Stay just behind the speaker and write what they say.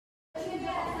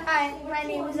Hi, my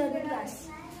name is Abacus.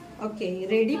 Okay,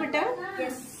 ready beta?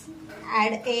 Yes.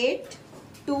 Add 8,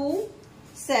 2,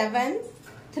 7,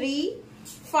 3,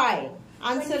 5.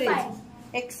 Answer 25. is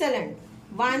excellent.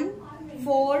 1,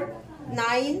 4,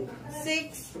 9,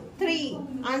 6, 3.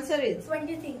 Answer is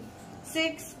 23.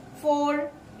 6,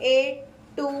 4, 8,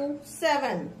 2,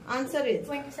 7. Answer is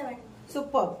 27.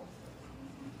 superb.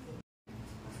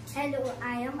 Hello,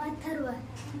 I am Atharva.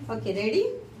 Okay, ready?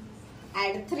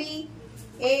 Add 3,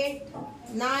 8,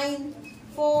 9,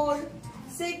 4,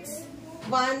 6,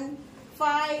 1,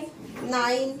 5,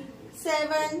 9,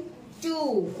 7,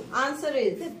 2. Answer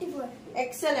is 54.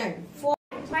 excellent. 4.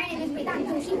 My name is Meeta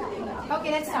Joshi.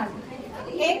 Okay, let's start.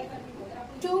 8,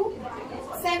 2,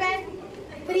 7,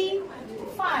 3,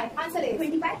 5. Answer is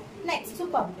 25. next.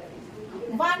 Super.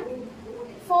 1,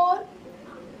 4,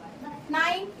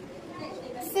 9,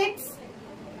 6,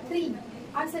 3.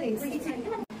 Answer is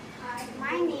 27.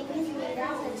 My name is Meera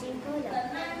Sachin Kola.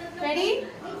 ready?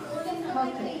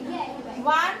 Okay.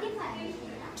 1,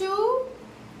 2,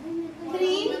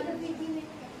 3,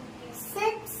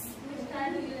 6,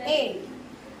 8.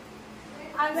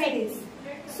 Answer is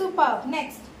superb.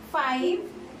 Next. 5,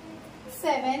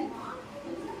 7,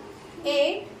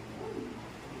 8,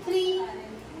 3,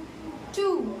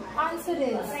 2. Answer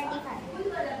is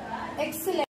 25.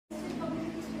 excellent.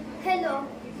 Hello,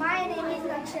 my name is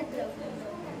Nakshatra.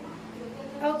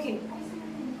 Okay.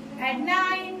 Add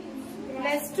 9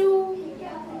 plus 2.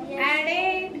 Add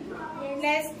 8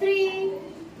 plus 3.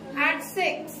 Add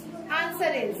 6.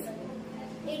 Answer is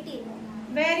 18.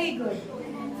 very good.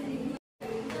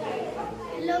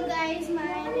 Hello guys,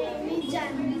 my name is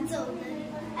Janvi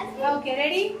Chaudhary. Okay,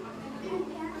 ready?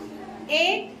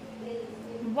 8,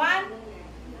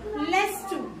 1 less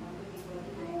 2.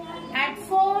 Add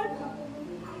 4.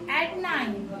 Add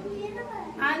 9.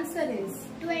 Answer is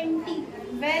 20.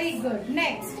 very good.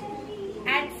 Next.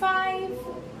 Add 5.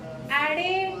 Add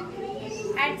 8.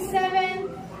 Add 7.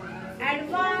 Add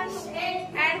 1.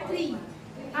 Add 3.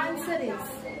 Answer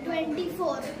is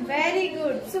 24. very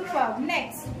good. Superb.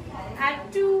 Next.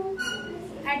 Add 2.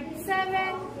 Add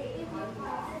 7.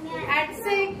 Add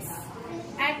 6.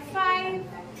 Add 5.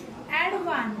 Add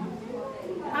 1.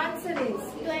 Answer is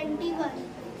 21.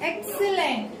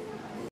 excellent.